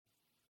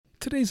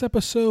Today's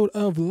episode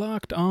of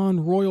Locked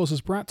On Royals is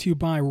brought to you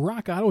by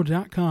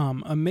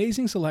RockAuto.com.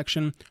 Amazing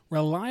selection,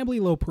 reliably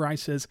low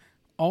prices,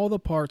 all the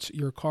parts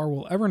your car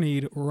will ever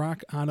need.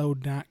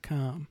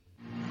 RockAuto.com.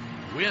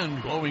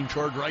 Wind blowing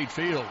toward right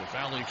field. If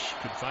Alex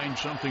could find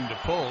something to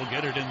pull,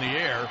 get it in the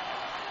air,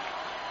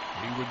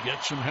 he would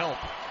get some help.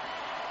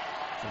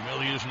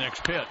 Familia's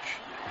next pitch.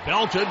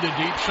 Belted to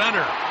deep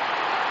center.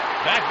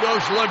 Back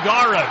goes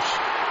Lagares.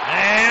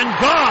 And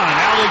gone.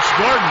 Alex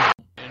Gordon.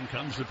 In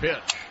comes the pitch.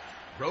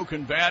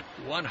 Broken bat,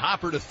 one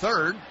hopper to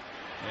third,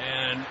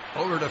 and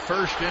over to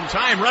first in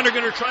time. Runner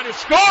going to try to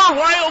score.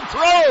 Wild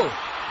throw.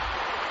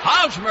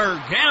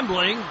 Hosmer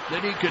gambling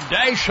that he could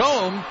dash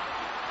home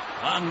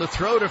on the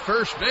throw to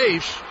first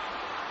base,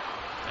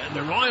 and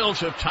the Royals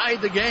have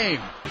tied the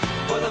game.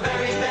 For the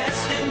very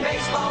best in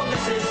baseball,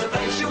 this is the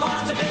place you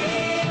want to be.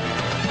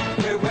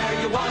 We're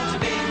where you want to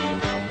be.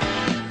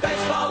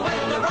 Baseball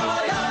with the Royals.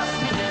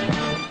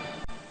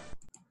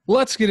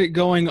 Let's get it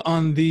going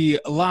on the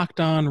Locked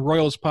On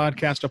Royals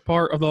podcast, a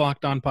part of the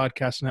Locked On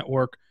Podcast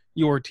Network,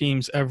 your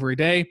teams every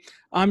day.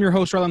 I'm your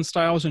host, Rylan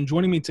Stiles, and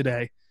joining me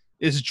today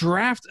is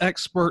draft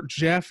expert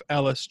Jeff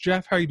Ellis.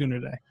 Jeff, how are you doing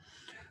today?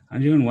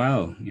 I'm doing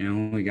well.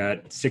 We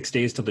got 6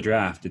 days till the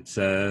draft. It's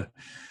a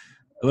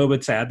little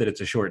bit sad that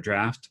it's a short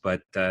draft,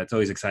 but it's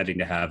always exciting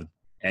to have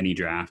any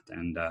draft.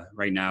 And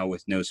right now,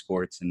 with no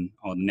sports and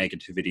all the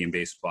negativity in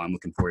baseball, I'm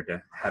looking forward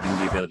to having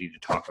the ability to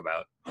talk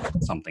about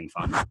something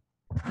fun.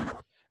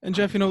 And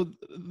Jeff,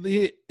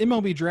 the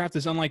MLB draft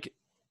is unlike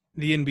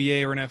the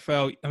NBA or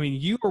NFL. I mean,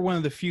 you are one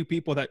of the few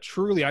people that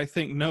truly, I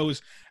think,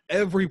 knows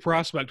every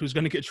prospect who's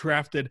going to get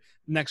drafted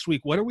next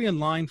week. What are we in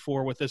line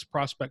for with this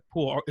prospect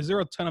pool? Is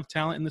there a ton of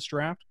talent in this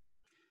draft?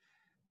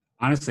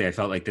 Honestly, I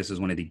felt like this was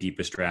one of the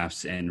deepest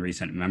drafts in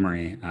recent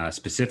memory,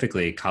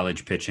 specifically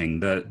college pitching.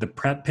 The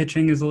prep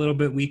pitching is a little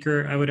bit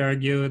weaker, I would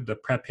argue. The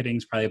prep hitting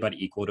is probably about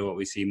equal to what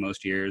we see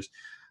most years.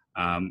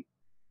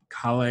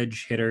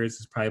 College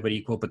hitters is probably about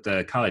equal, but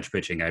the college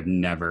pitching, I've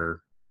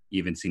never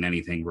even seen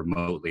anything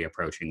remotely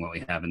approaching what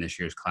we have in this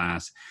year's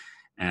class.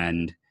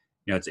 And,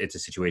 it's a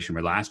situation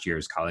where last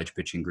year's college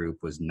pitching group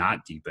was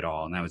not deep at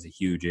all. And that was a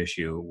huge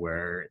issue,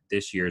 where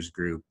this year's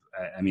group,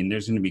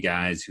 there's going to be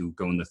guys who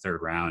go in the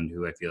third round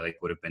who I feel like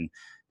would have been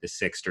the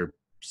sixth or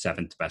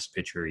seventh best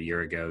pitcher a year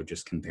ago,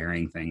 just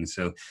comparing things.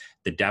 So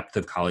the depth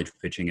of college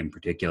pitching in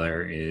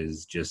particular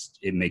is just,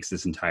 it makes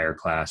this entire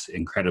class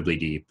incredibly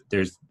deep.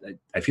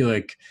 I feel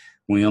like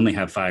when we only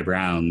have 5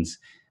 rounds,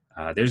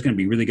 there's going to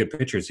be really good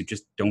pitchers who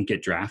just don't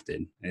get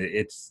drafted.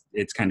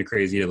 It's kind of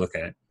crazy to look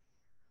at.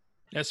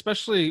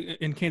 Especially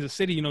in Kansas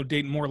City,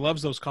 Dayton Moore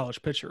loves those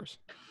college pitchers.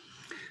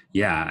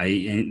 Yeah,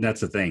 and that's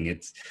the thing.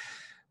 It's,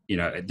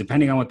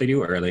 depending on what they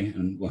do early,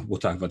 and we'll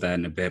talk about that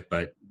in a bit,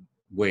 but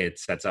way it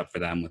sets up for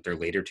them with their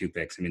later 2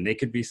 picks. They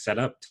could be set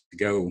up to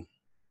go,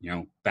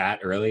 bat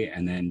early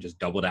and then just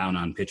double down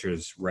on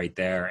pitchers right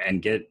there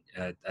and get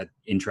a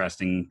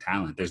interesting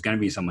talent. There's going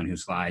to be someone who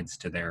slides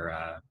to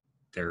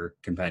their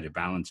competitive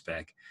balance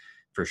pick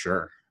for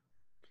sure.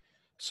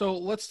 So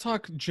let's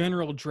talk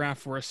general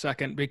draft for a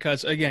second,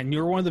 because again,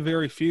 you're one of the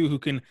very few who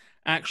can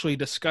actually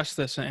discuss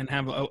this and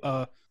have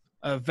a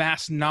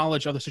vast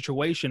knowledge of the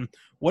situation.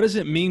 What does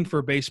it mean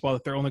for baseball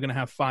that they're only going to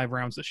have 5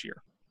 rounds this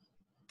year?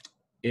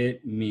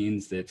 It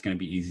means that it's going to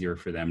be easier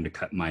for them to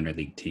cut minor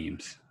league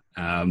teams.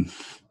 On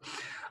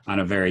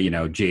a very,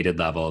 jaded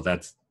level,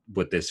 that's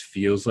what this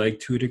feels like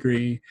to a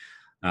degree.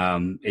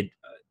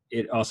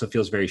 It also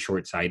feels very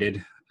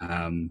short-sighted.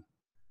 I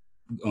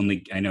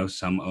know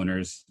some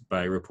owners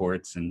by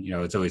reports, and,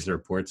 it's always the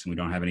reports, and we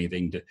don't have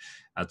anything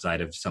outside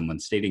of someone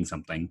stating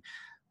something,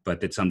 but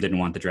that some didn't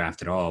want the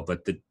draft at all.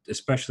 But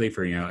especially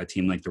for, a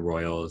team like the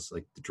Royals,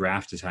 like the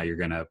draft is how you're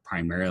going to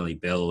primarily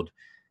build.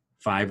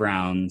 5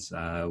 rounds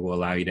will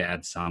allow you to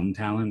add some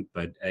talent,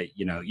 but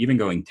even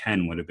going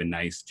 10 would have been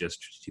nice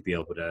just to be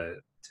able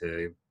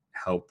to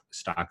help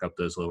stock up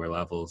those lower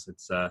levels.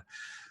 It's like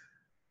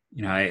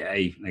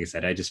I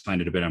said, I just find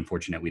it a bit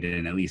unfortunate we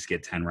didn't at least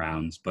get 10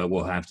 rounds, but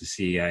we'll have to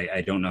see.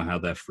 I don't know how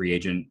the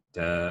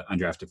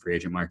undrafted free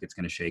agent market's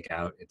going to shake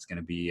out. It's going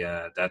to be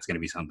that's going to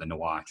be something to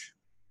watch.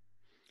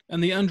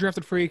 And the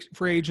undrafted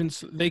free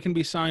agents, they can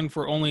be signed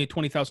for only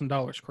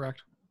 $20,000,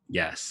 correct?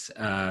 Yes.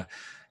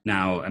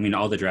 Now,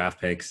 all the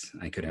draft picks,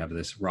 I could have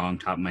this wrong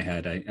top of my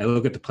head. I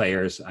look at the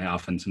players. I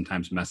often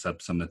sometimes mess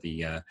up some of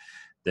the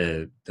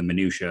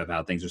minutia of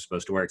how things are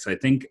supposed to work. So I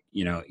think,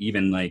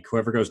 even like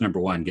whoever goes number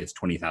 1 gets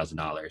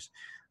 $20,000.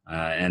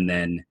 And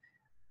then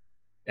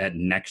at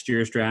next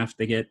year's draft,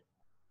 they get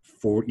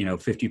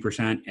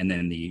 50%. And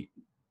then the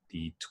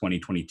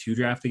 2022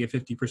 draft, they get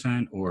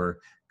 50%. Or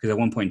because at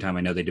one point in time,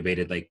 I know they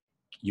debated like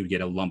you'd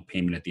get a lump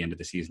payment at the end of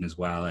the season as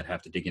well. I'd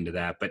have to dig into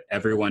that. But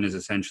everyone is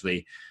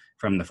essentially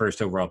from the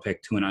first overall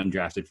pick to an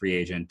undrafted free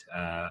agent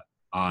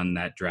on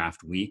that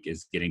draft week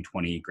is getting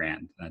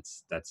 $20,000.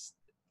 That's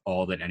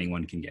all that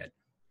anyone can get.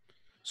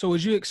 So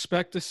would you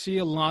expect to see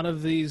a lot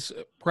of these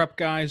prep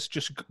guys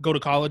just go to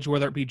college,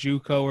 whether it be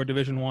JUCO or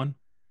Division I,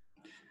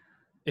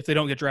 if they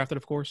don't get drafted,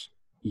 of course?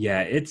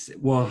 Yeah,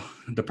 well,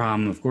 the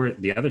problem, of course,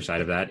 the other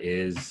side of that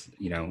is,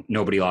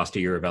 nobody lost a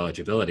year of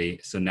eligibility.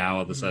 So now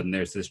all of a Mhm. sudden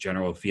there's this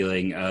general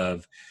feeling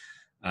of,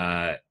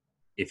 uh,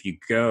 if you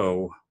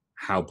go,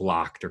 how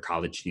blocked are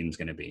college teams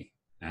going to be?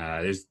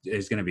 There's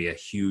going to be a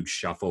huge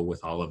shuffle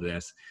with all of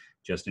this,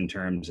 just in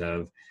terms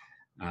of,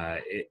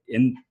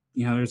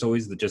 there's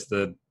always just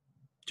the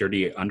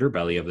dirty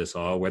underbelly of this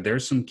all, where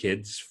there's some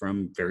kids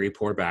from very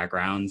poor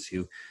backgrounds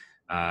who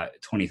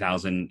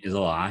 20,000 is a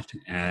lot,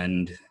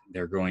 and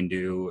they're going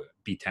to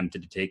be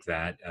tempted to take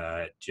that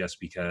just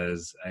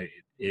because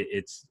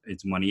it's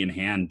money in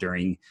hand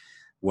during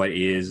what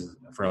is,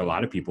 for a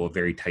lot of people, a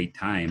very tight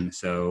time.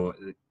 So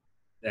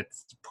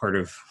that's part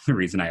of the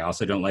reason I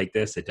also don't like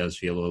this. It does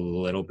feel a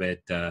little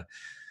bit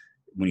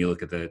when you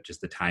look at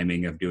the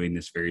timing of doing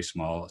this very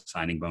small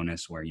signing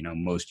bonus, where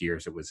most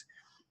years it was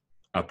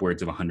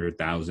upwards of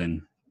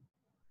 100,000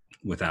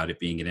 without it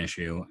being an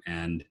issue.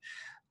 And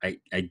I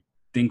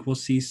think we'll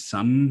see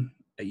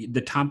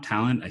the top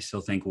talent. I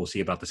still think we'll see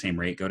about the same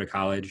rate go to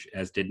college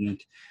as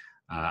didn't.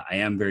 I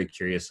am very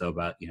curious though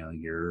about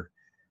your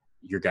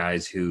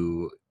guys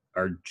who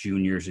are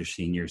juniors or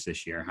seniors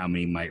this year. How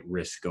many might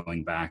risk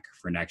going back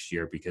for next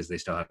year because they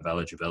still have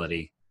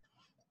eligibility?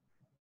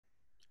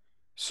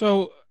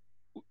 So,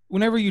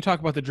 whenever you talk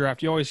about the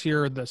draft, you always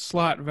hear the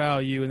slot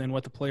value and then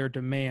what the player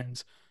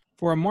demands.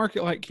 For a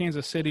market like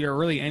Kansas City or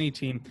really any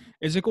team,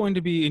 is it going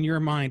to be, in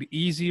your mind,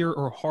 easier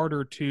or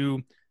harder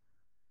to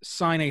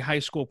sign a high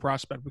school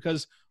prospect?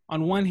 Because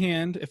on one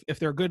hand, if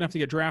they're good enough to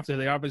get drafted,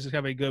 they obviously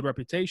have a good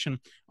reputation.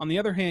 On the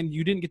other hand,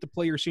 you didn't get to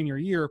play your senior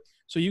year,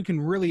 so you can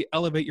really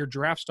elevate your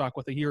draft stock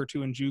with a year or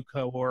two in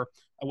JUCO or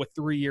with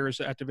 3 years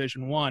at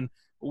Division One.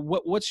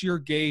 What's your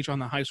gauge on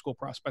the high school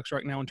prospects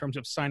right now in terms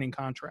of signing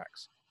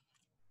contracts?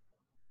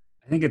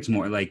 I think it's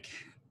more like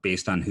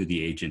based on who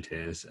the agent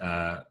is.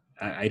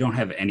 I don't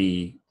have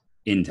any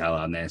intel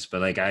on this,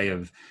 but like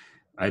I've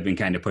been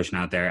kind of pushing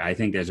out there. I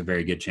think there's a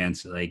very good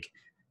chance, like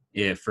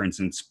if, for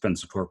instance,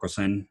 Spencer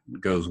Torkelson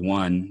goes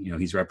one,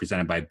 he's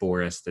represented by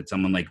Boris, that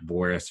someone like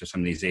Boris or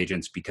some of these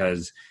agents,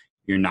 because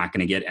you're not going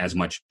to get as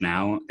much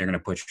now, they're going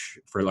to push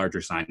for larger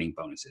signing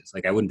bonuses.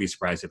 Like I wouldn't be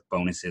surprised if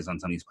bonuses on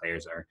some of these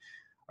players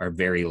are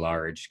very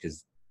large,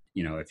 because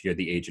if you're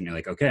the agent, you're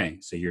like, okay,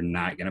 so you're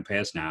not going to pay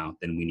us now,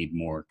 then we need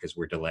more because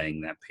we're delaying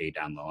that pay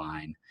down the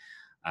line.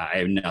 I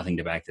have nothing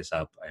to back this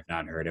up. I've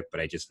not heard it, but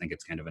I just think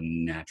it's kind of a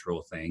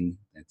natural thing.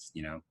 It's,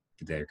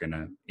 they're going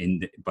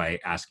to, by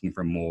asking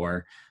for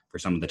more for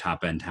some of the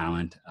top end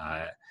talent,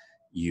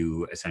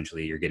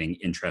 you're getting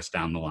interest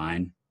down the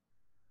line.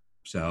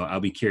 So I'll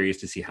be curious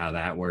to see how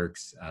that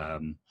works.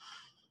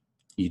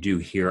 You do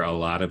hear a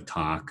lot of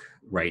talk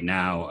right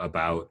now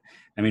about,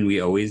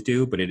 we always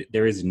do, but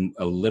there is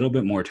a little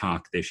bit more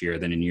talk this year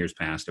than in years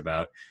past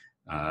about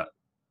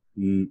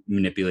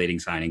manipulating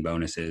signing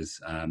bonuses,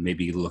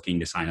 maybe looking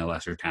to sign a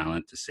lesser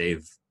talent to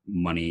save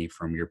money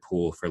from your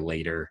pool for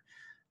later.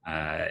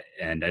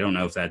 And I don't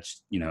know if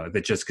that's, if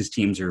it's just because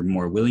teams are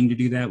more willing to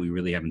do that. We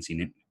really haven't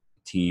seen a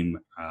team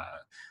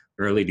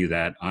really do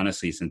that,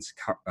 honestly, since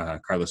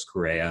Carlos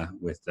Correa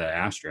with the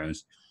Astros.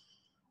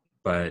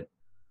 But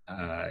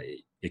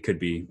it could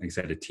be, like I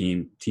said, a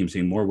team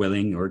being more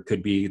willing, or it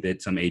could be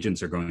that some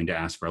agents are going to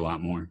ask for a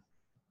lot more.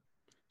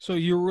 So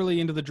you're really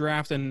into the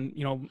draft and,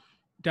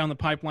 down the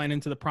pipeline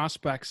into the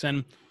prospects.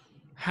 And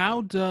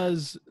how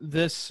does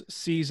this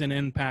season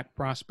impact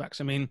prospects?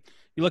 You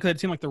look at a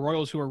team like the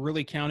Royals, who are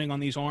really counting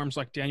on these arms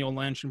like Daniel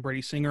Lynch and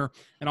Brady Singer,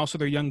 and also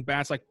their young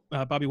bats like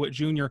Bobby Witt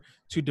Jr.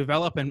 to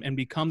develop and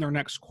become their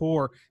next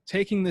core,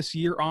 taking this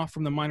year off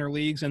from the minor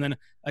leagues. And then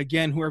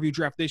again, whoever you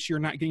draft this year,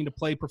 not getting to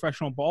play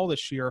professional ball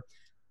this year.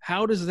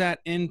 How does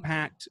that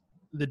impact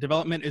the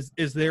development?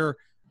 Is there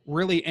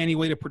really any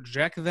way to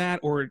project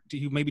that, or do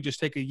you maybe just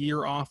take a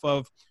year off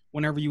of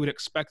whenever you would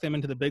expect them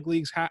into the big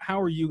leagues?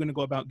 How are you going to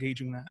go about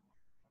gauging that?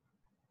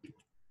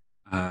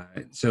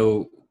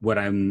 So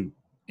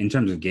in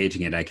terms of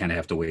gauging it, I kind of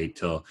have to wait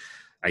till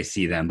I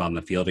see them on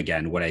the field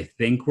again. What I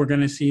think we're going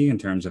to see in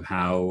terms of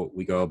how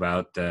we go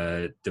about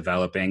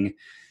developing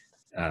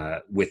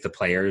with the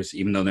players,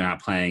 even though they're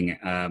not playing,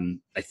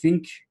 I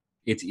think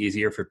it's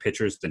easier for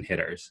pitchers than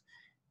hitters.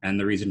 And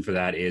the reason for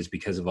that is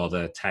because of all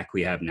the tech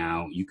we have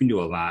now. You can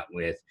do a lot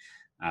with,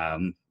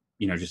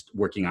 just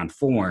working on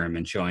form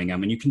and showing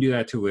them. And you can do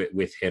that too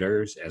with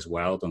hitters as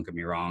well, don't get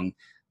me wrong.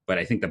 But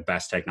I think the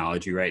best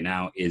technology right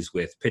now is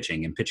with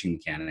pitching and pitching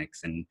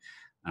mechanics. And,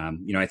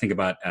 I think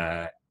about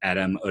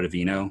Adam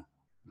Ottavino.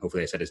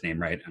 Hopefully I said his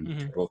name right. I'm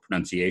terrible with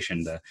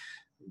pronunciation. The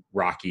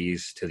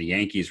Rockies to the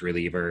Yankees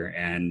reliever.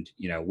 And,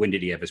 when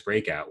did he have his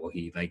breakout? Well,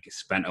 he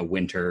spent a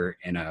winter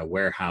in a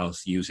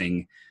warehouse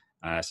using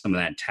some of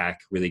that tech,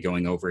 really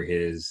going over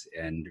his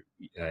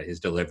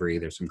delivery.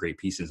 There's some great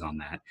pieces on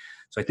that.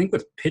 So I think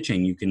with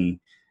pitching, you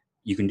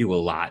can do a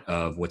lot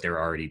of what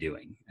they're already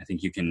doing. I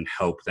think you can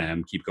help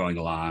them keep going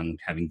along,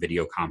 having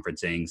video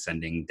conferencing,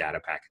 sending data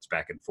packets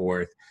back and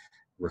forth,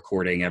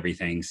 recording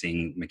everything,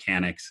 seeing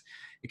mechanics.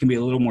 It can be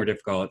a little more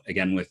difficult,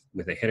 again,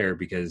 with a hitter,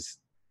 because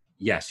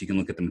yes, you can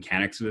look at the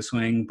mechanics of the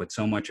swing, but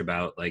so much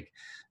about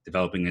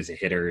developing as a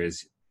hitter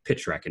is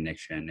pitch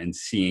recognition and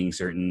seeing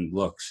certain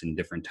looks and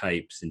different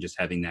types and just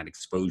having that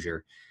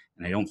exposure.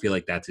 And I don't feel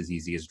like that's as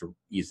easy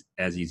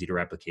to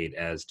replicate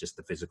as just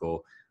the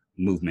physical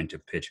movement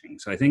of pitching.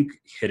 So I think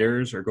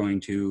hitters are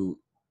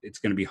it's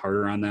going to be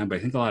harder on them, but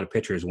I think a lot of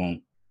pitchers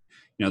won't,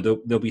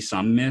 there'll be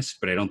some missed,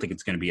 but I don't think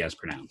it's going to be as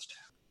pronounced.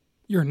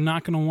 You're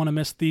not going to want to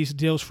miss these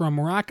deals from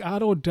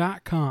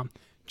rockauto.com.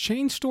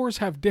 Chain stores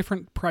have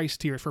different price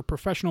tiers for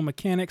professional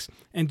mechanics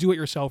and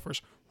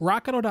do-it-yourselfers.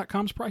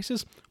 RockAuto.com's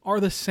prices are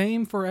the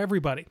same for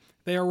everybody.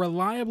 They are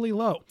reliably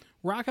low.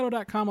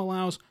 RockAuto.com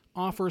allows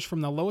offers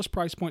from the lowest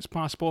price points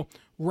possible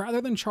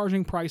rather than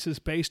charging prices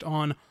based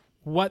on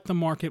what the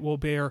market will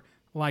bear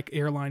like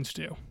airlines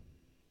do.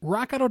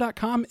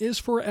 RockAuto.com is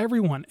for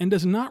everyone and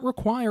does not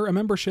require a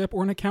membership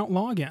or an account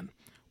login.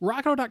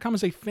 RockAuto.com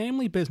is a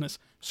family business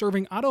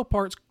serving auto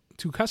parts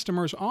to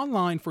customers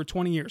online for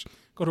 20 years.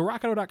 Go to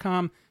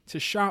rockauto.com to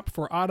shop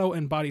for auto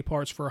and body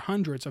parts for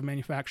hundreds of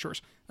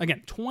manufacturers.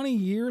 Again, 20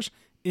 years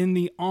in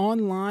the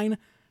online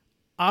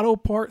auto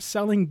part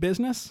selling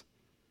business.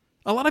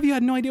 A lot of you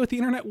had no idea what the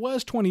internet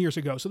was 20 years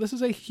ago, so this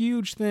is a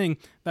huge thing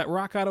that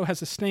Rock Auto has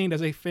sustained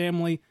as a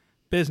family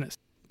business.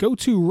 Go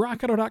to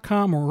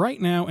rockauto.com right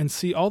now and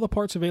see all the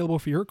parts available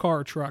for your car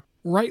or truck.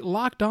 Write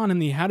Locked On in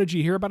the How Did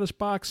You Hear About Us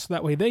box,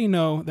 that way they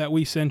know that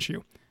we sent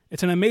you.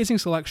 It's an amazing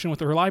selection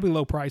with reliably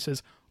low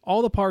prices,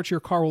 all the parts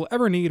your car will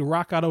ever need,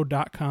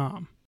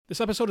 rockauto.com.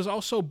 This episode is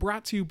also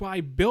brought to you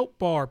by Built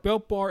Bar.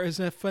 Built Bar is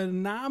a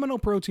phenomenal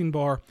protein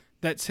bar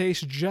that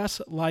tastes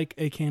just like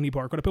a candy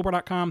bar. Go to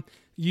BuiltBar.com,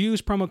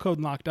 use promo code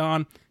Locked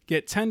On,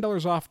 get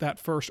 $10 off that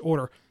first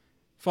order.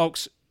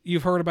 Folks,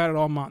 you've heard about it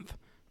all month.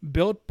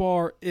 Built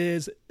Bar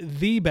is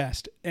the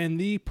best and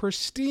the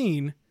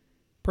pristine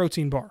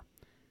protein bar.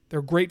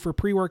 They're great for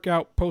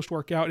pre-workout,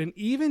 post-workout, and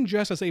even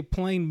just as a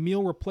plain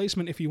meal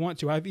replacement if you want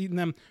to. I've eaten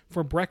them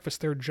for breakfast.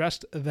 They're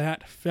just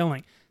that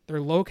filling. They're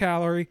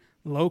low-calorie,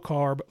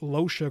 low-carb,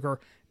 low sugar.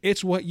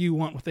 It's what you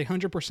want with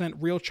 100%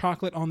 real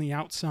chocolate on the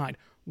outside.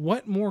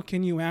 What more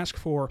can you ask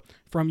for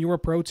from your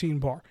protein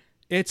bar?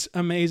 It's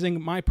amazing.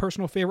 My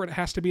personal favorite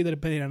has to be the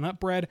banana nut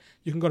bread.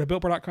 You can go to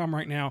BuiltBar.com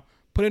right now,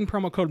 put in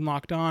promo code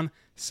Locked On,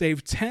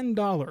 save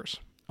 $10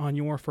 on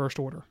your first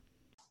order.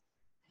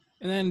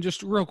 And then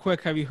just real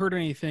quick, have you heard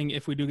anything,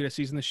 if we do get a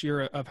season this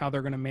year, of how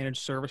they're going to manage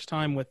service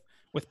time with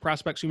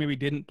prospects who maybe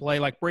didn't play?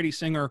 Like Brady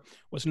Singer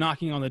was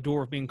knocking on the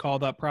door of being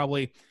called up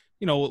probably,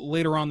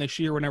 later on this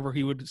year whenever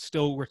he would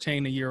still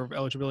retain a year of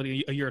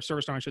eligibility, a year of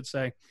service time, I should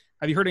say.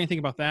 Have you heard anything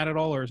about that at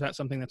all, or is that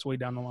something that's way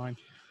down the line?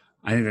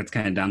 I think that's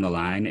kind of down the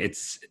line.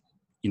 It's,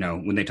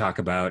 when they talk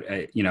about,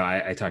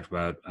 I talked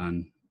about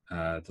on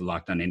the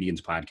Locked On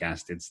Indians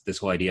podcast, it's this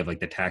whole idea of like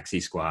the taxi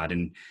squad,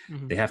 and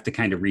they have to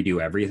kind of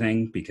redo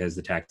everything because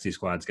the taxi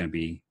squad's going to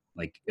be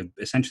like,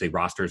 essentially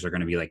rosters are going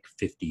to be like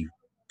 50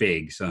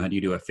 big. So how do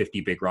you do a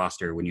 50 big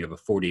roster when you have a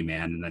 40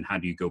 man? And then how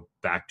do you go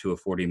back to a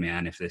 40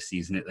 man if this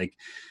season,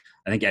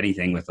 I think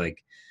anything with like,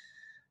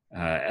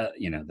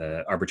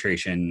 the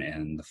arbitration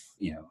and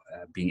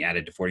being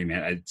added to 40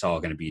 man, it's all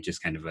going to be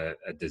just kind of a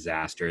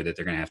disaster that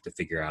they're going to have to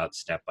figure out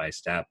step by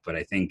step. But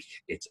I think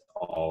it's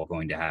all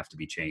going to have to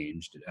be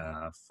changed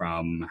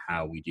from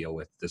how we deal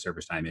with the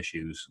service time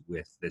issues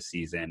with this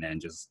season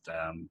and just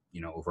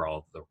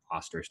overall the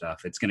roster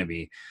stuff. It's going to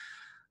be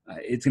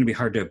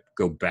hard to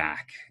go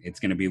back. It's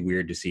going to be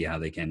weird to see how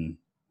they can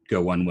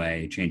go one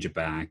way, change it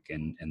back,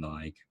 and the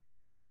like.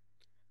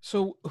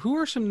 So who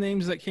are some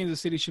names that Kansas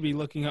City should be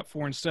looking up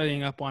for and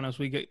studying up on as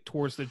we get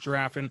towards the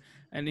draft? And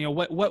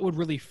what would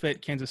really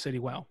fit Kansas City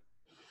well?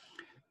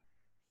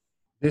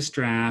 This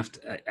draft,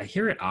 I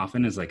hear it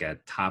often as like a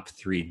top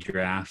 3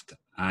 draft.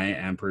 I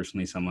am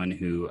personally someone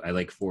who I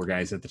like 4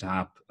 guys at the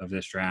top of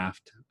this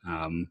draft.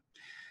 And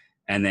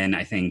then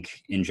I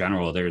think in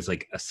general, there's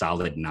like a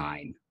solid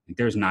 9. Like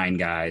there's 9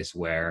 guys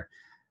where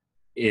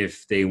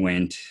if they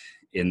went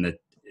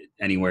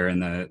anywhere in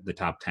the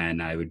top 10,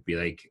 I would be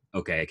like,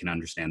 okay, I can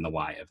understand the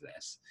why of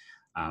this.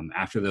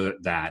 After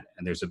that,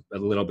 and there's a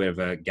little bit of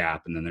a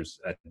gap, and then there's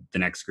the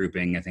next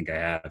grouping. I think I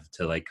have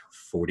to like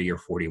 40 or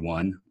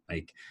 41.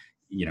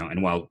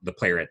 And while the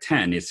player at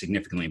 10 is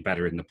significantly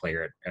better than the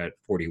player at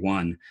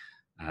 41,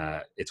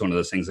 it's one of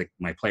those things like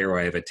my player who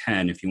I have at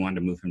 10, if you wanted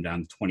to move him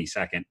down to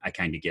 22nd, I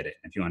kind of get it.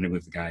 If you want to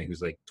move the guy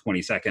who's like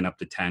 22nd up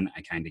to 10,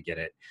 I kind of get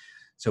it.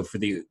 So for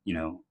the,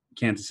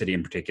 Kansas City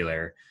in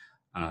particular,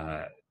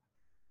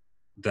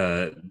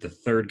 the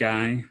third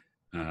guy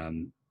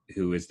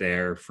who is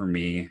there for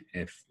me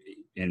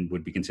and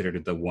would be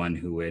considered the one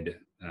who would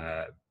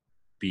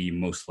be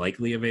most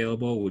likely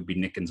available would be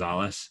Nick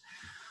Gonzalez.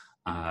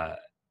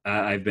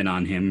 I've been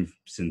on him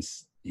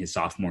since his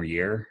sophomore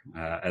year.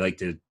 I like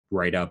to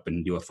write up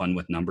and do a fun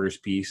with numbers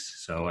piece.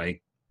 So I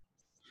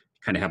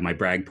kind of have my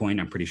brag point.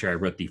 I'm pretty sure I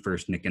wrote the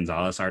first Nick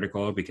Gonzalez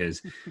article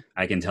because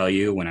I can tell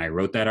you when I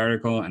wrote that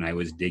article and I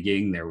was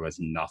digging, there was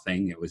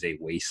nothing. It was a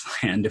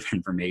wasteland of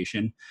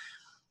information.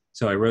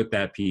 So I wrote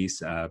that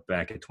piece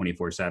back at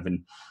 24/7,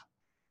 and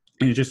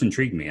it just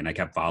intrigued me. And I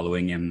kept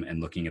following him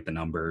and looking at the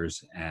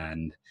numbers.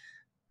 And,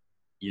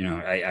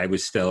 I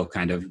was still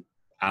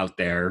out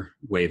there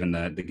waving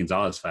the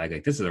Gonzalez flag.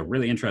 Like, this is a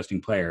really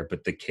interesting player,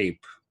 but the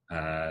Cape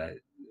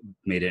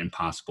made it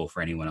impossible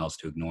for anyone else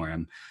to ignore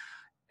him.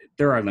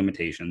 There are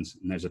limitations,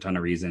 and there's a ton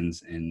of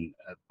reasons and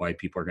why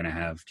people are going to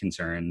have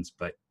concerns,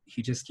 but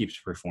he just keeps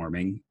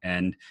performing.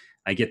 And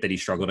I get that he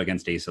struggled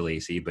against Asa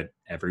Lacy, but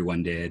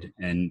everyone did.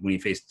 And when he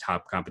faced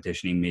top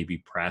competition, he may be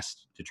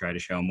pressed to try to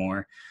show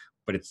more.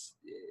 But it's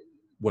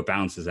what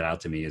balances it out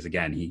to me is,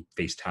 again, he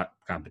faced top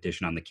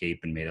competition on the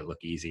Cape and made it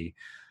look easy.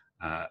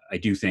 I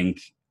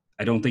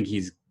don't think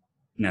he's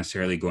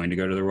necessarily going to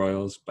go to the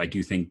Royals, but I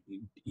do think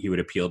he would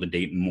appeal to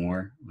Dayton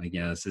more. Like,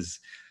 this is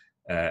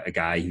a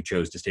guy who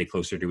chose to stay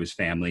closer to his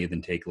family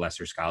than take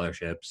lesser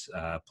scholarships,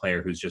 a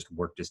player who's just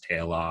worked his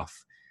tail off,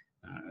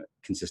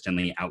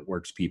 consistently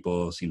outworks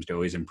people, seems to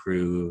always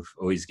improve,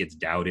 always gets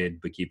doubted,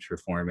 but keeps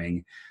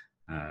performing.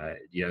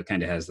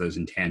 Kind of has those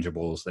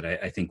intangibles that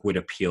I think would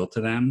appeal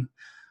to them.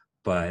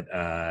 But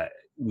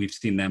we've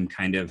seen them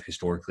kind of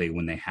historically,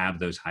 when they have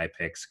those high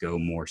picks, go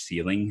more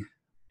ceiling.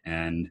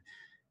 And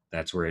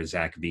that's where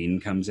Zach Veen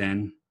comes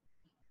in.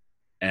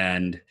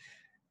 And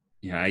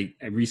I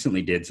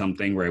recently did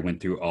something where I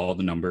went through all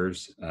the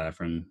numbers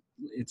from,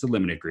 it's a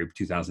limited group,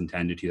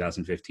 2010 to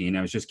 2015.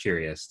 I was just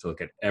curious to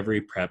look at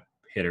every prep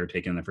hitter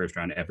taken in the first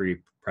round,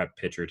 every prep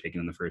pitcher taken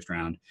in the first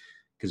round,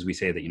 because we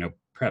say that,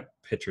 prep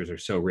pitchers are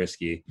so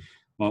risky.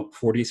 Well,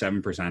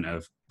 47%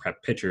 of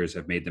prep pitchers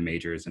have made the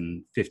majors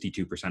and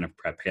 52% of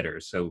prep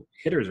hitters. So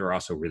hitters are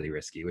also really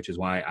risky, which is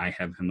why I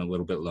have him a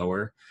little bit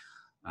lower.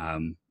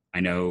 I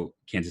know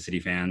Kansas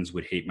City fans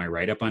would hate my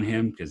write-up on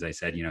him because I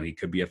said, he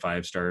could be a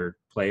 5-star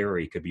player or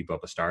he could be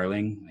Bubba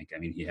Starling.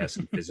 He has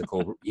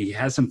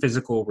some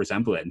physical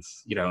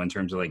resemblance, in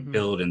terms of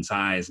build and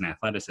size and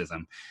athleticism.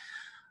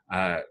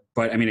 But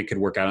it could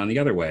work out on the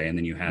other way. And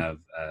then you have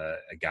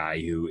a guy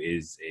who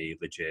is a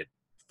legit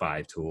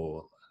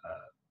 5-tool,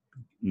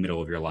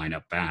 middle of your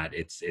lineup bat.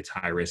 It's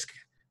high risk,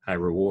 high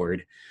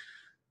reward.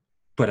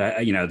 But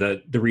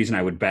the reason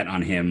I would bet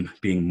on him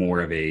being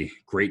more of a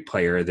great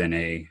player than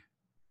a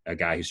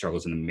guy who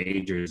struggles in the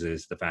majors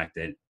is the fact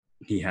that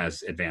he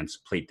has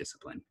advanced plate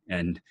discipline.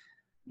 And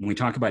when we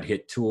talk about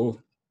hit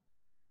tool,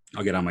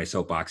 I'll get on my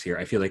soapbox here.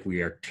 I feel like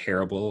we are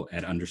terrible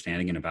at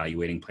understanding and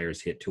evaluating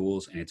players' hit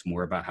tools, and it's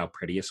more about how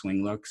pretty a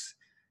swing looks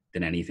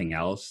than anything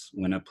else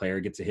when a player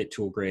gets a hit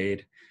tool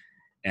grade.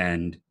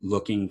 And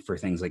looking for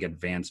things like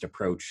advanced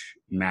approach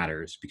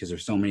matters, because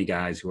there's so many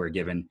guys who are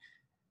given,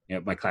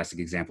 my classic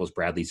example is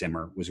Bradley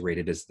Zimmer was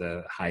rated as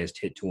the highest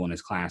hit tool in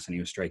his class, and he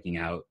was striking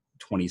out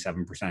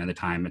 27% of the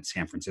time at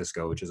San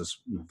Francisco, which is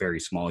a very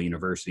small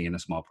university and a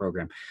small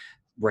program.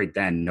 Right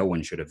then, no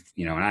one should have,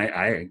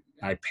 and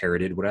I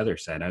parroted what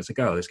others said. I was like,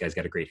 oh, this guy's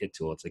got a great hit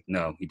tool. It's like,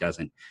 no, he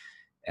doesn't.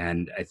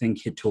 And I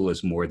think hit tool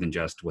is more than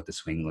just what the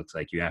swing looks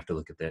like. You have to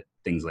look at the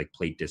things like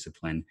plate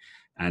discipline.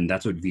 And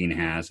that's what Veen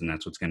has, and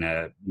that's what's going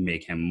to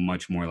make him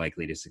much more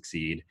likely to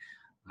succeed.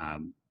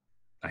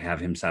 I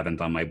have him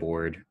 7th on my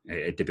board.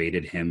 I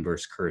debated him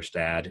versus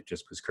Kjerstad,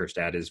 just because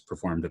Kjerstad has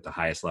performed at the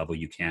highest level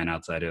you can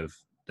outside of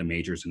the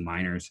majors and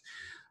minors.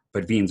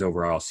 But Veen's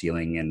overall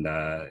ceiling and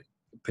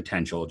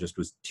potential just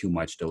was too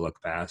much to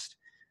look past.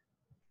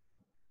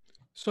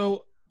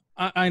 So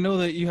I know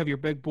that you have your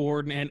big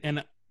board,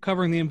 and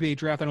covering the NBA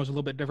draft, I know it's a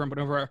little bit different, but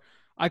whenever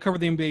I cover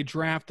the NBA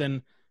draft,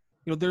 and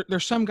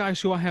there's some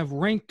guys who I have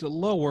ranked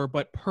lower,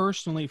 but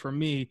personally for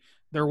me,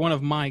 they're one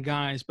of my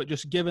guys. But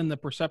just given the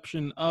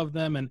perception of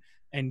them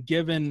and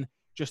given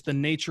just the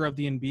nature of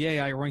the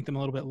NBA, I rank them a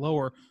little bit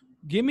lower.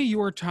 Give me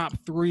your top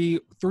three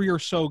or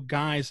so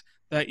guys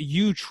that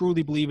you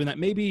truly believe in, that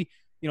maybe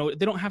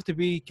they don't have to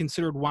be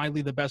considered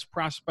widely the best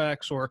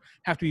prospects or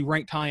have to be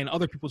ranked high in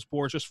other people's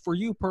boards. Just for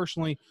you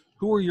personally,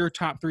 who are your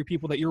top 3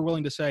 people that you're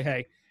willing to say,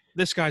 hey,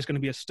 this guy's going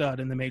to be a stud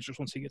in the majors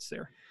once he gets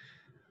there?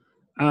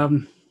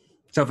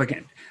 So if I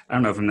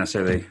don't know if I'm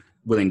necessarily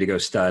willing to go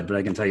stud, but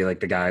I can tell you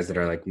the guys that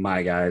are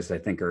my guys I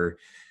think are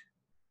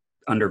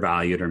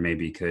undervalued or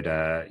maybe could,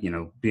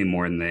 be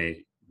more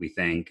than we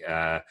think.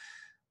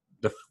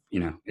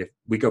 If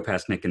we go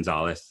past Nick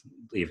Gonzalez,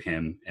 leave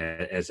him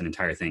as an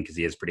entire thing because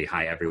he is pretty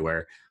high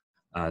everywhere.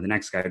 The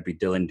next guy would be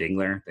Dylan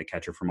Dingler, the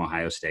catcher from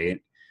Ohio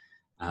State.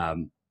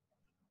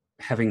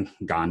 Having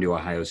gone to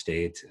Ohio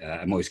State,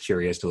 I'm always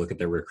curious to look at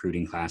their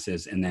recruiting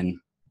classes. And then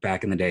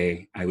back in the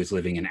day, I was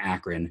living in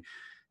Akron,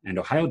 and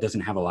Ohio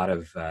doesn't have a lot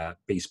of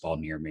baseball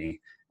near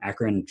me.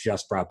 Akron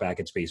just brought back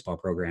its baseball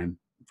program.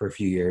 For a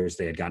few years,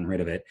 they had gotten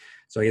rid of it.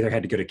 So I either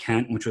had to go to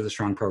Kent, which was a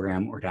strong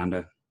program, or down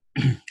to,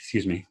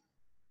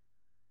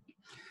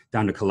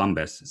 down to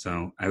Columbus.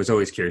 So I was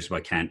always curious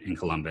about Kent and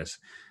Columbus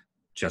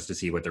just to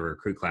see what the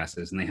recruit class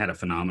is. And they had a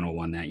phenomenal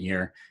one that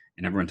year.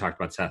 And everyone talked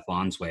about Seth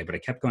Lonsway, but I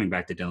kept going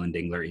back to Dylan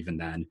Dingler even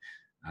then.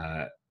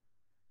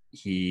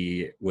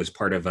 He was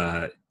part of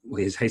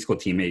his high school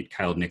teammate,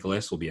 Kyle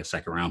Nicholas, will be a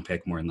 2nd-round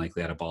pick, more than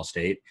likely out of Ball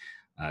State.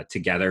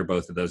 Together,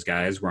 both of those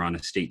guys were on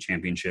a state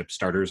championship,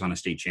 starters on a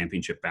state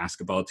championship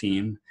basketball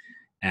team.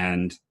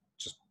 And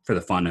just for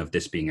the fun of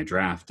this being a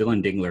draft,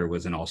 Dylan Dingler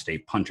was an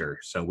all-state punter.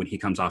 So when he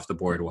comes off the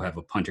board, we'll have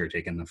a punter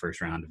taken in the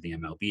first round of the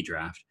MLB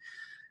draft.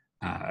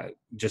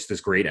 just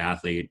this great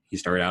athlete. He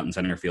started out in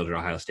center field at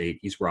Ohio State.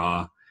 He's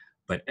raw,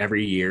 but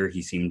every year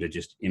he seemed to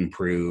just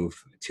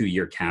improve.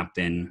 2-year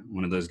captain,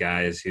 one of those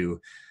guys who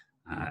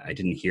I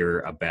didn't hear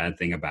a bad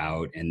thing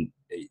about. And,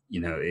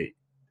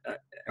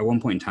 at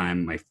one point in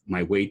time,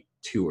 my way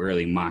too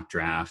early mock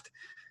draft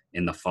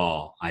in the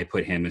fall, I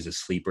put him as a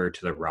sleeper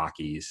to the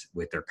Rockies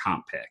with their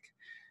comp pick.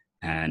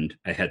 And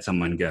I had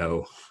someone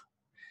go,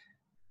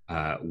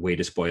 way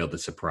to spoil the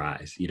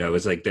surprise. It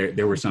was like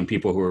there were some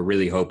people who were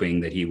really hoping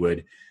that he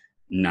would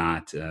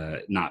not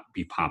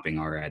be popping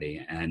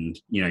already. And,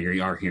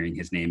 you are hearing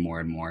his name more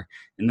and more,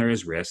 and there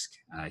is risk.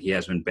 He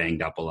has been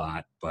banged up a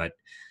lot, but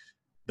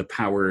the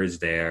power is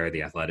there,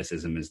 the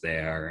athleticism is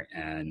there,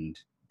 and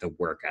the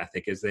work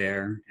ethic is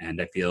there.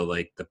 And I feel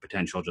like the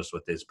potential just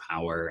with his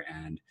power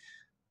and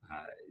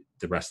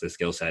the rest of the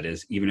skill set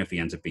is, even if he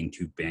ends up being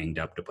too banged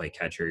up to play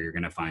catcher, you're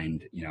going to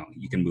find,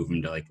 you can move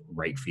him to like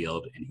right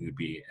field and he would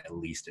be at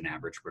least an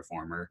average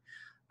performer.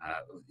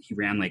 He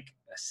ran like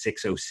a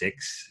 6.06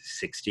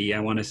 60, I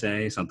want to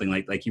say, something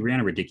like he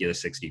ran a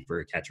ridiculous 60 for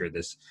a catcher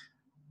this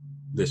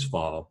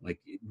fall, like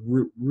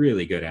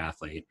really good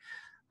athlete.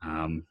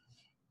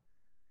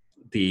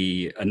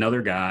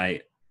 Another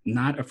guy,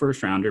 not a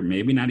first rounder,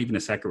 maybe not even a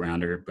second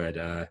rounder,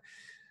 but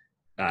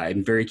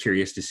I'm very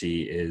curious to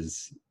see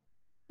is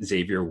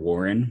Xavier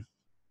Warren.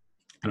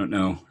 I don't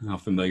know how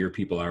familiar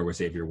people are with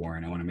Xavier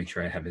Warren. I want to make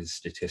sure I have his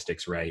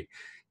statistics right.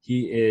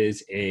 He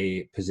is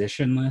a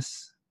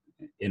positionless,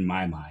 in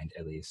my mind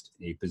at least,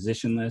 a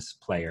positionless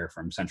player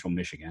from Central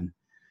Michigan.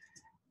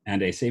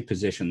 And I say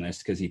positionless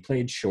because he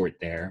played short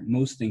there.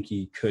 Most think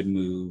he could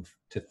move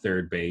to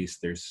third base.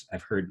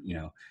 I've heard,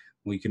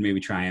 we could maybe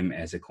try him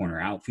as a corner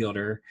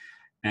outfielder.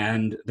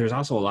 And there's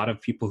also a lot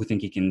of people who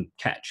think he can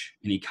catch.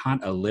 And he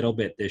caught a little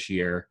bit this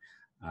year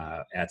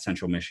at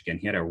Central Michigan.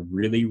 He had a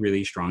really,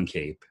 really strong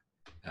cape.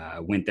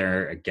 Went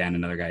there, again,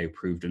 another guy who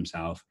proved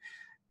himself.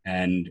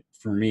 And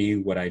for me,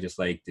 what I just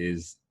liked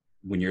is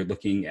when you're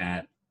looking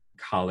at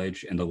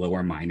college and the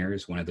lower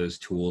minors, one of those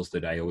tools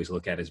that I always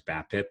look at is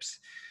BAPIPs.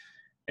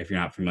 If you're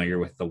not familiar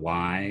with the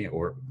Y,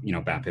 or,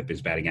 BAPIP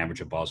is batting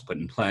average of balls put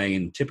in play.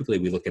 And typically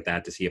we look at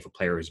that to see if a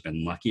player has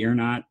been lucky or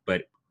not.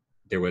 But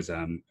there was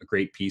a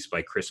great piece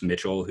by Chris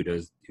Mitchell, who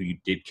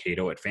did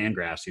Cato at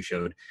Fangraphs, who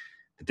showed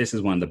that this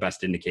is one of the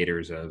best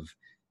indicators of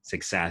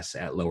success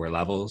at lower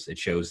levels. It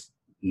shows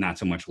not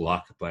so much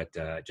luck, but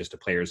just a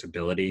player's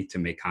ability to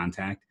make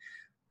contact.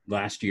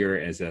 Last year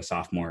as a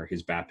sophomore,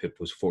 his BAPIP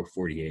was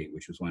 448,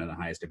 which was one of the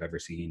highest I've ever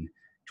seen.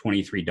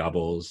 23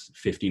 doubles,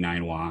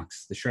 59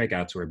 walks. The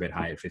strikeouts were a bit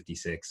high at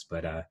 56,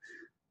 but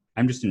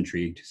I'm just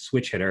intrigued.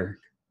 Switch hitter.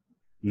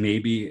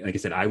 Maybe, like I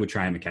said, I would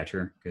try him a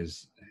catcher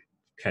because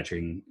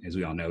catching, as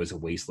we all know, is a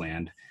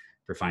wasteland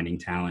for finding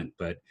talent.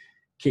 But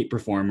Cape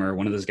performer,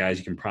 one of those guys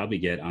you can probably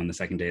get on the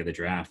second day of the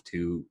draft,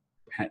 who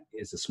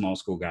is a small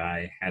school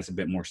guy, has a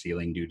bit more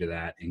ceiling due to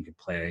that, and could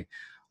play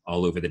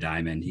all over the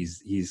diamond.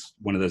 He's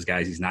one of those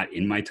guys. He's not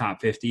in my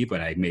top 50,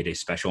 but I made a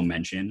special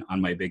mention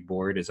on my big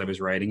board as I was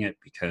writing it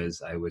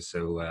because I was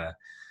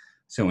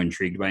so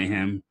intrigued by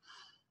him.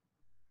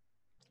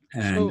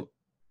 And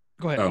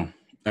go ahead. Oh,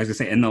 I was gonna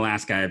say, and the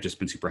last guy I've just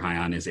been super high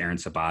on is Aaron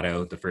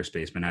Sabato, the first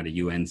baseman out of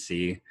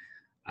UNC.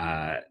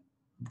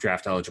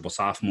 Draft eligible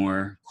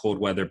sophomore, cold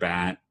weather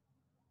bat,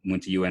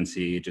 went to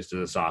UNC just as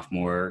a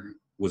sophomore,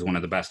 was one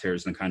of the best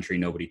hitters in the country.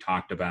 Nobody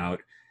talked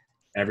about.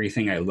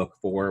 Everything I look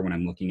for when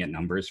I'm looking at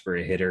numbers for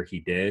a hitter, he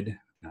did.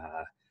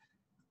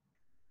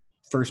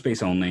 First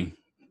base only.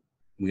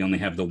 We only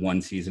have the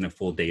one season of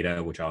full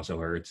data, which also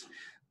hurts.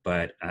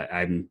 But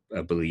I'm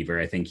a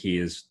believer. I think he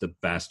is the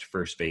best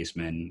first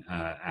baseman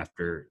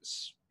after.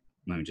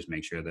 Let me just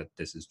make sure that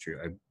this is true.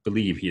 I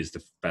believe he is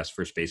the best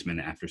first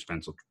baseman after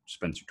Spencer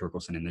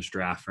Torkelson in this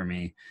draft for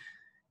me.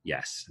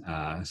 Yes.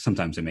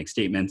 Sometimes I make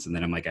statements and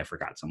then I'm like, I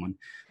forgot someone.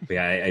 But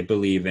yeah, I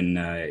believe in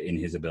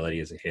his ability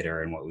as a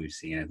hitter and what we've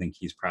seen. I think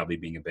he's probably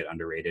being a bit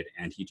underrated.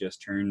 And he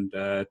just turned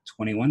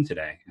 21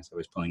 today, as I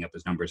was pulling up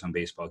his numbers on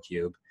Baseball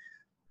Cube.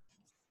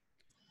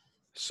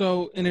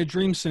 So in a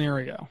dream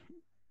scenario,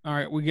 all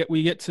right,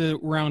 we get to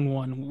round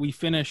one. We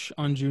finish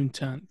on June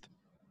 10th.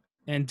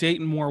 And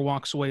Dayton Moore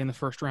walks away in the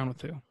first round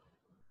with who?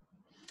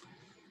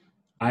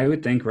 I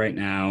would think right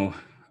now,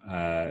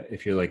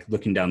 if you're like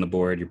looking down the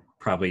board, you're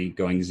probably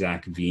going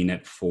Zach Veen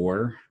at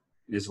 4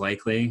 is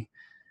likely.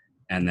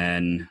 And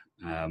then,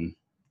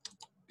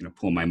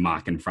 pull my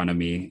mock in front of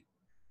me.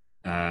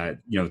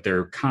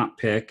 Their comp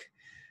pick,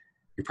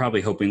 you're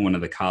probably hoping one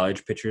of the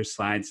college pitchers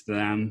slides to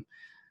them.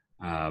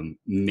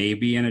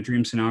 Maybe in a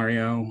dream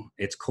scenario,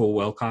 it's Cole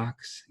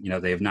Wilcox.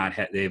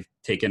 They've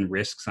taken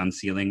risks on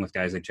ceiling with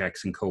guys like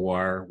Jackson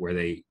Kowar where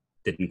they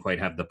didn't quite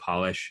have the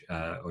polish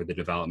or the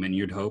development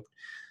you'd hoped.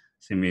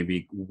 So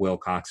maybe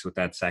Wilcox with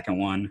that second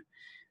one.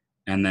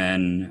 And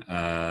then,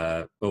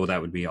 that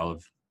would be all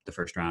of the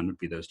first round would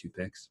be those 2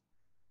 picks.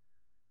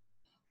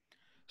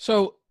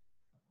 So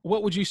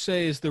what would you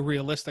say is the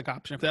realistic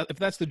option? If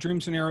that's the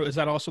dream scenario, is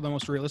that also the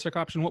most realistic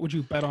option? What would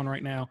you bet on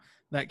right now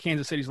that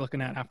Kansas City's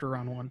looking at after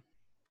round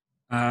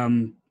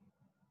 1?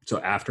 So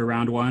after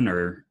round 1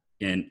 or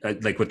in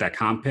like with that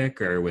comp pick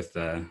or with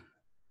the?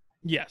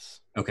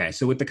 Yes. Okay,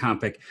 so with the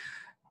comp pick,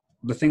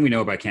 the thing we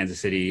know about Kansas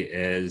City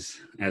is,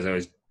 as I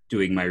was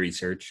doing my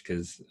research,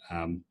 because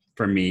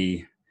for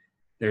me,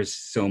 there's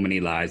so many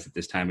lies at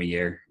this time of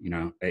year. You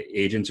know,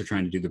 agents are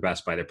trying to do the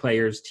best by their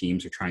players.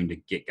 Teams are trying to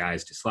get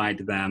guys to slide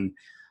to them.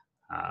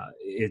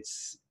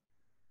 It's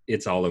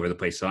all over the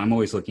place. So I'm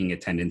always looking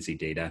at tendency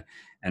data.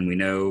 And we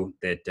know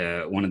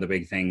that one of the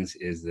big things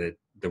is that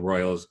the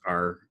Royals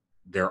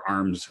their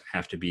arms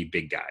have to be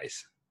big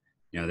guys.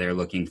 You know, they're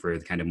looking for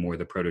kind of more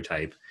the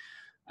prototype.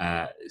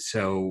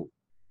 So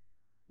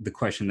the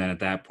question then at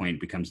that point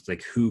becomes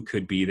like, who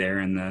could be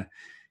there in the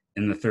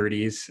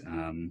 30s?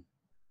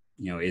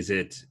 You know, is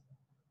it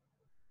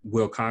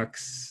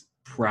Wilcox?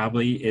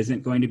 Probably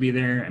isn't going to be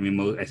there. I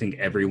mean, I think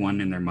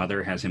everyone and their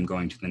mother has him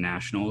going to the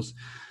Nationals.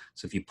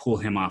 So if you pull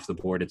him off the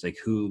board, it's like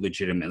who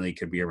legitimately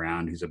could be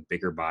around who's a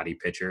bigger body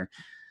pitcher.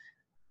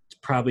 It's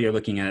probably you're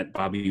looking at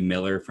Bobby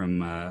Miller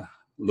from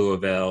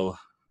Louisville,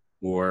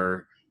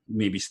 or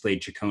maybe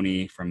Slade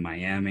Ciccone from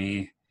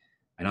Miami.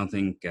 I don't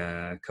think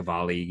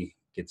Cavalli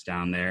gets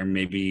down there.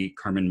 Maybe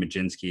Carmen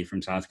Majinski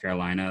from South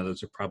Carolina.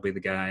 Those are probably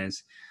the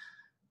guys.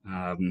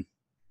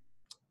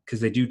 Because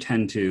they do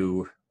tend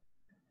to,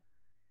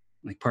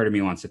 like, part of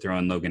me wants to throw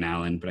in Logan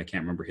Allen, but I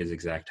can't remember his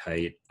exact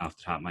height off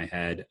the top of my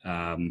head.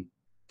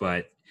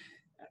 But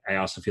I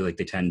also feel like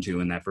they tend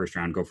to, in that first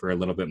round, go for a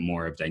little bit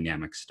more of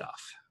dynamic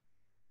stuff.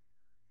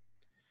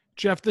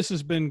 Jeff, this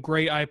has been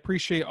great. I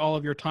appreciate all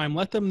of your time.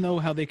 Let them know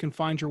how they can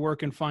find your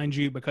work and find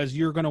you, because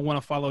you're going to want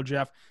to follow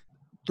Jeff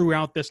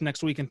throughout this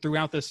next week and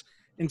throughout this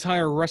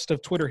entire rest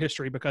of Twitter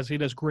history, because he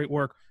does great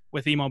work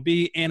with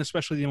MLB and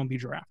especially the MLB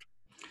draft.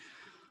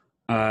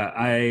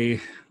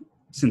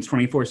 Since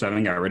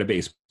 24/7 got rid of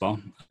baseball,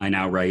 I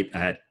now write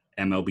at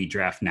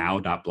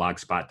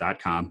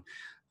mlbdraftnow.blogspot.com.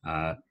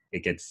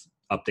 It gets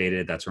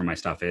updated. That's where my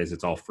stuff is.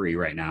 It's all free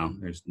right now.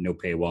 There's no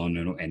paywall,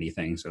 no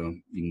anything. So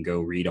you can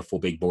go read a full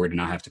big board and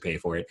not have to pay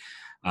for it.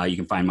 You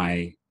can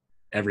find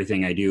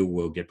everything I do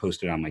will get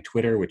posted on my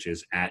Twitter, which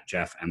is at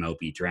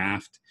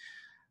JeffMLBDraft.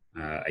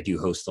 I do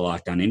host the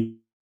Locked On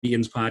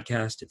Indians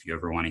podcast if you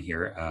ever want to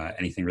hear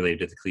anything related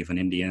to the Cleveland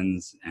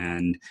Indians.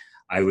 And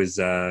I was,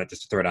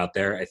 just to throw it out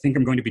there, I think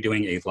I'm going to be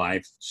doing a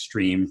live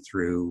stream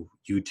through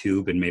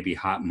YouTube and maybe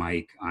Hot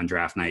Mic on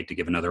draft night to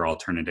give another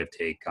alternative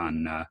take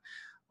on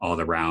all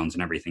the rounds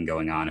and everything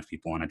going on. If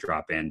people want to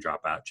drop in,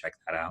 drop out, check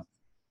that out.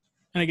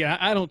 And again,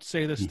 I don't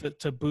say this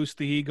to boost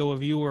the ego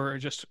of you or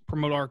just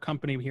promote our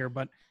company here,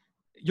 but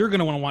you're going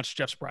to want to watch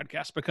Jeff's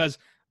broadcast, because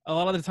a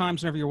lot of the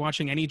times whenever you're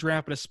watching any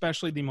draft, but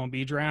especially the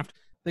MLB draft,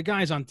 the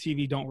guys on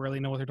TV don't really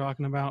know what they're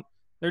talking about.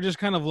 They're just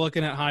kind of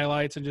looking at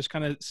highlights and just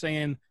kind of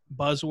saying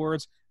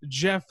buzzwords.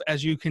 Jeff,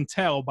 as you can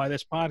tell by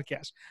this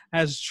podcast,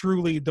 has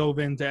truly dove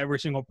into every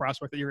single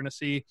prospect that you're going to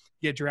see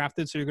get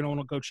drafted. So you're going to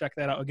want to go check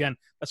that out. Again,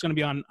 that's going to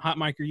be on Hot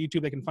Mic or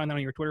YouTube. They can find that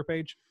on your Twitter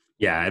page.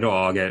 Yeah, it'll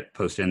all get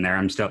posted in there.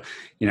 I'm still,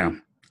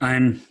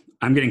 I'm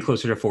getting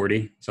closer to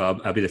 40. So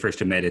I'll be the first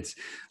to admit it's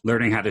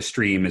learning how to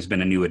stream has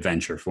been a new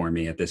adventure for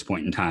me at this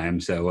point in time.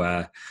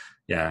 So,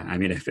 yeah, I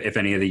mean, if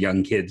any of the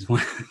young kids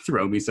want to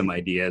throw me some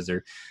ideas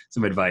or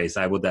some advice,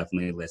 I will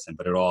definitely listen,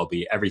 but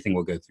everything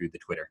will go through the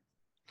Twitter.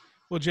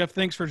 Well, Jeff,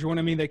 thanks for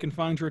joining me. They can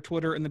find your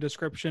Twitter in the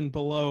description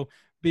below.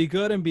 Be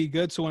good and be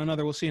good to one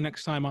another. We'll see you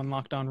next time on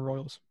Locked On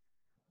Royals.